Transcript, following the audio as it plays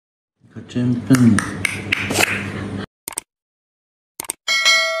真笨。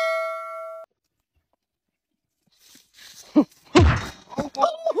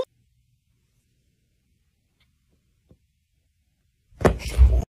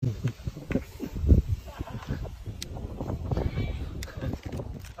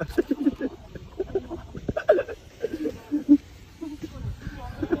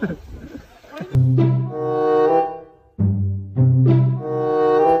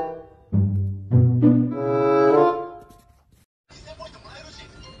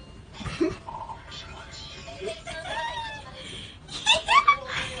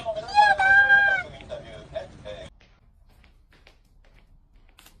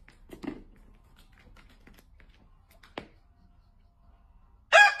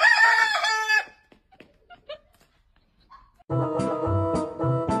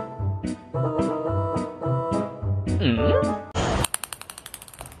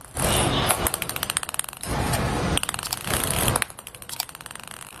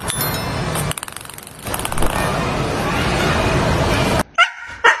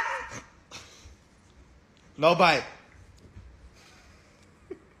老板，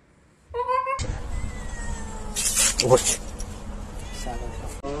我去，吓到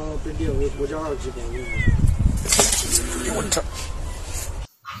跳！哦，被列为国家2级保卫。我操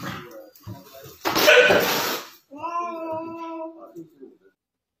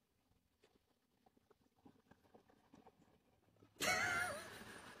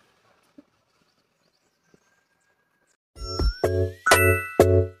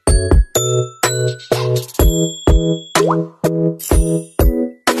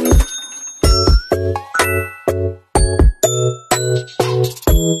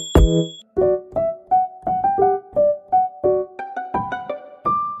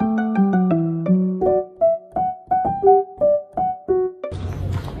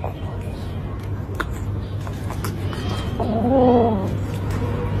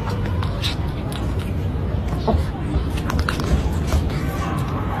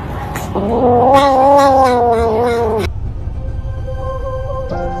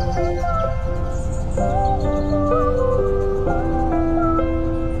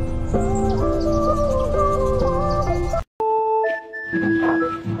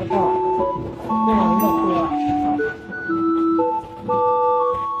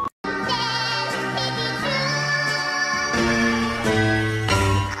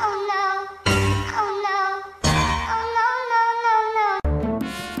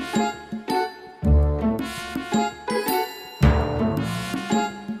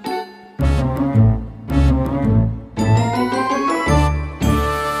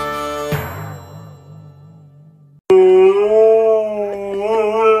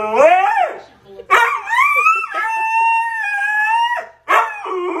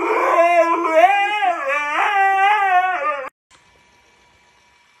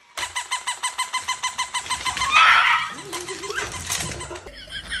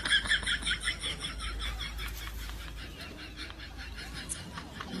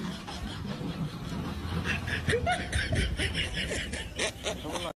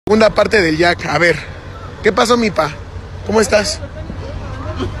！Segunda parte del Jack. A ver, ¿qué pasó, mi pa? ¿Cómo estás?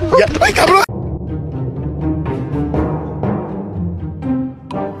 Ya. ¡Ay, cabrón!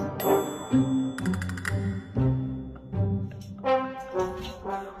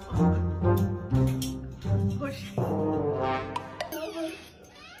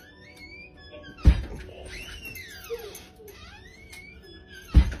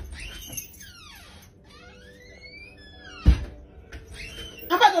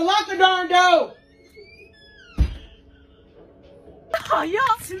 I'm about to lock the darn door. 早っ、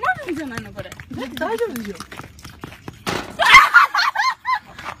閉まるんじゃないのこれ。だって大丈夫でしょ。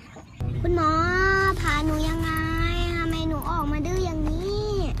คุณหมอพาหนูยังไงทำไมหนูออกมาดื้ออย่างนี้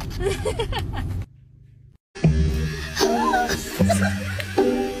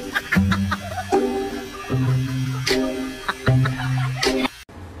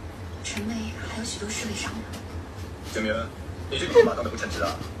城内还有许多侍卫伤人。景明，你这个骑马当的不称职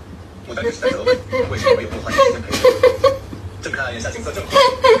啊！牡丹这是在责问，为什么没有多花点时间陪我？正看眼下景色正好，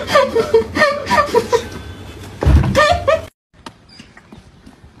让他们聊一聊故事。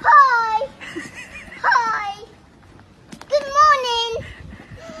Hi Hi Good morning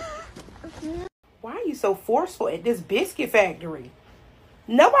Why are you so forceful at this biscuit factory?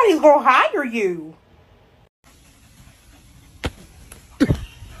 Nobody's gonna hire you.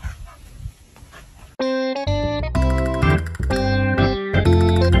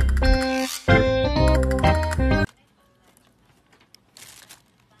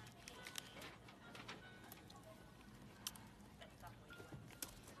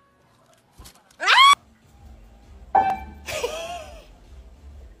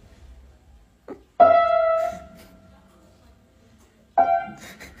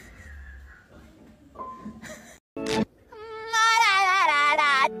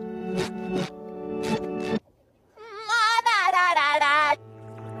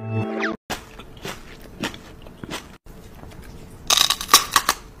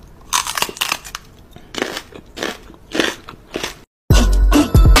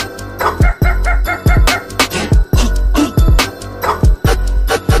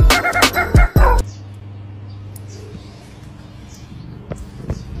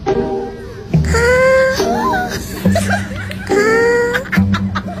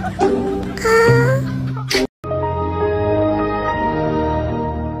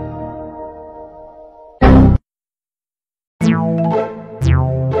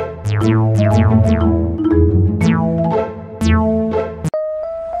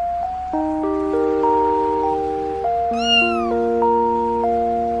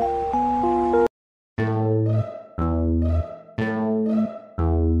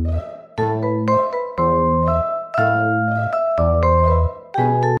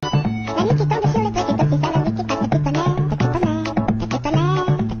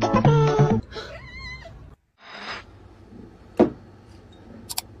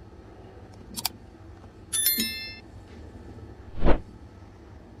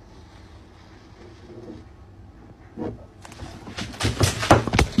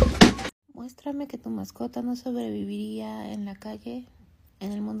 Demuéstrame que tu mascota no sobreviviría en la calle,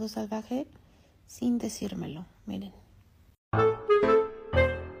 en el mundo salvaje, sin decírmelo. Miren.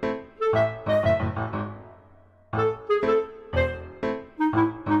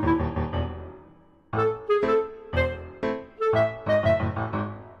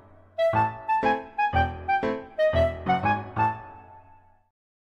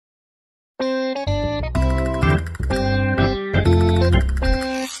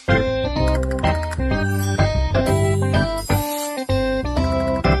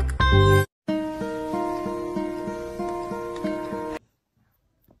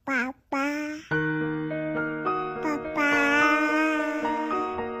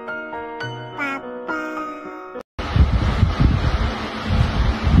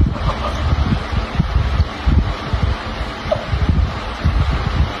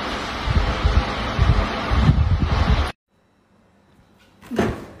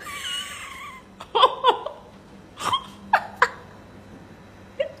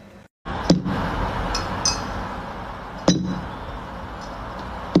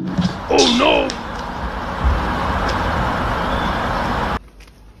 Oh no!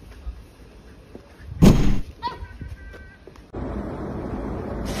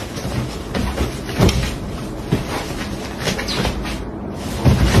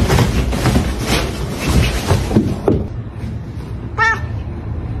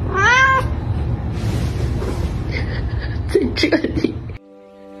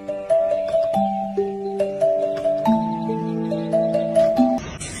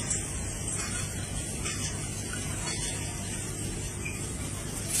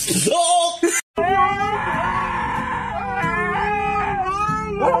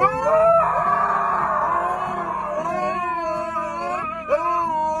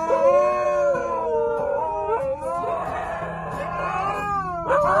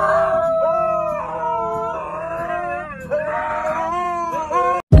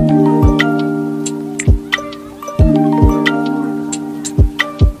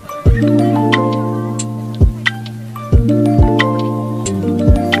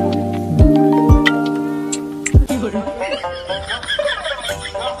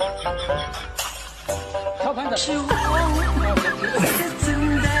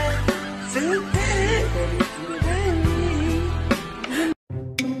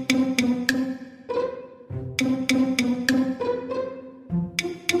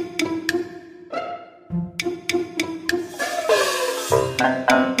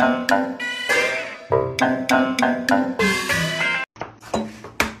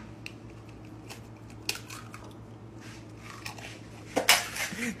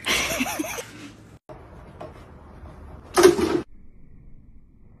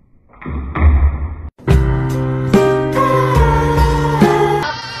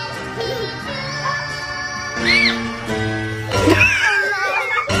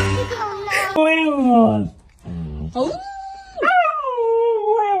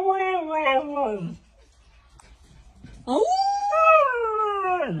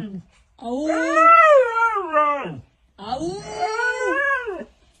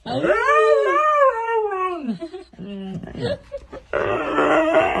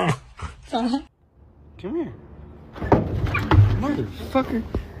 Come here. Motherfucker.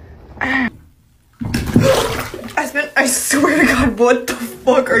 I swear to God, what the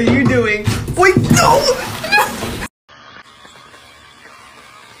fuck are you doing? Wait, no!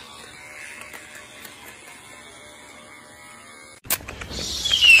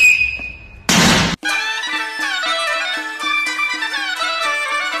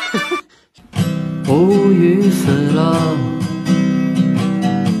无语死了，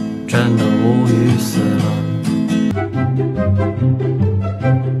真的无语死了。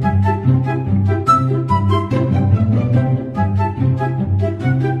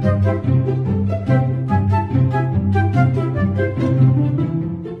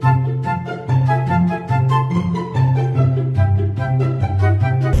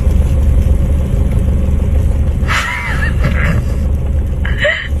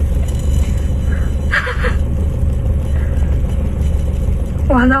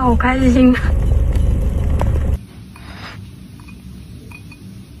玩的好开心。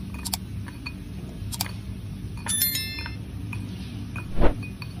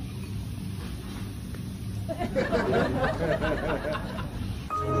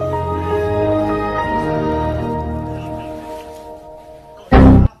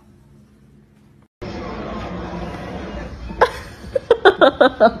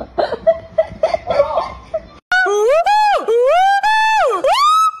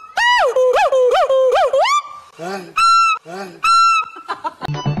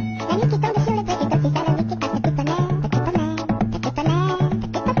何気かんでしおれ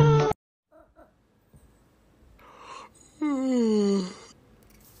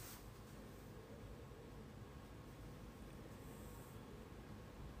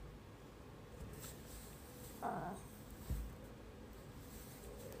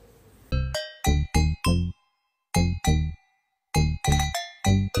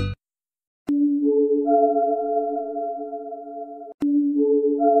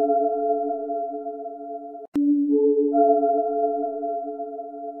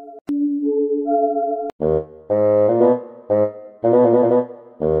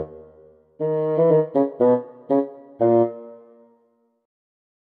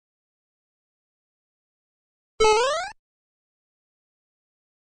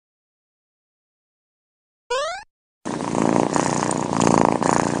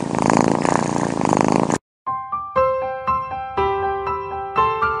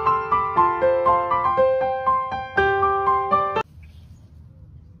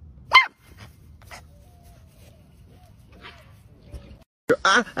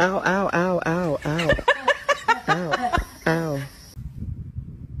ow, ow, ow, ow, ow. Ow, ow.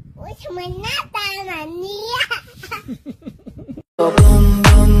 โอ๊ยทำไมหน้าตาแบบนี้อะ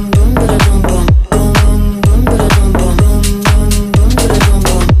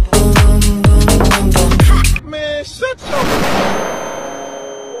Man, shut your...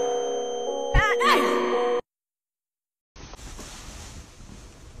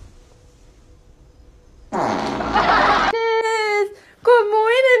 Good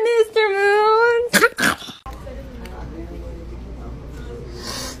morning, Mr. Moon.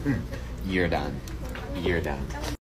 You're done. You're done.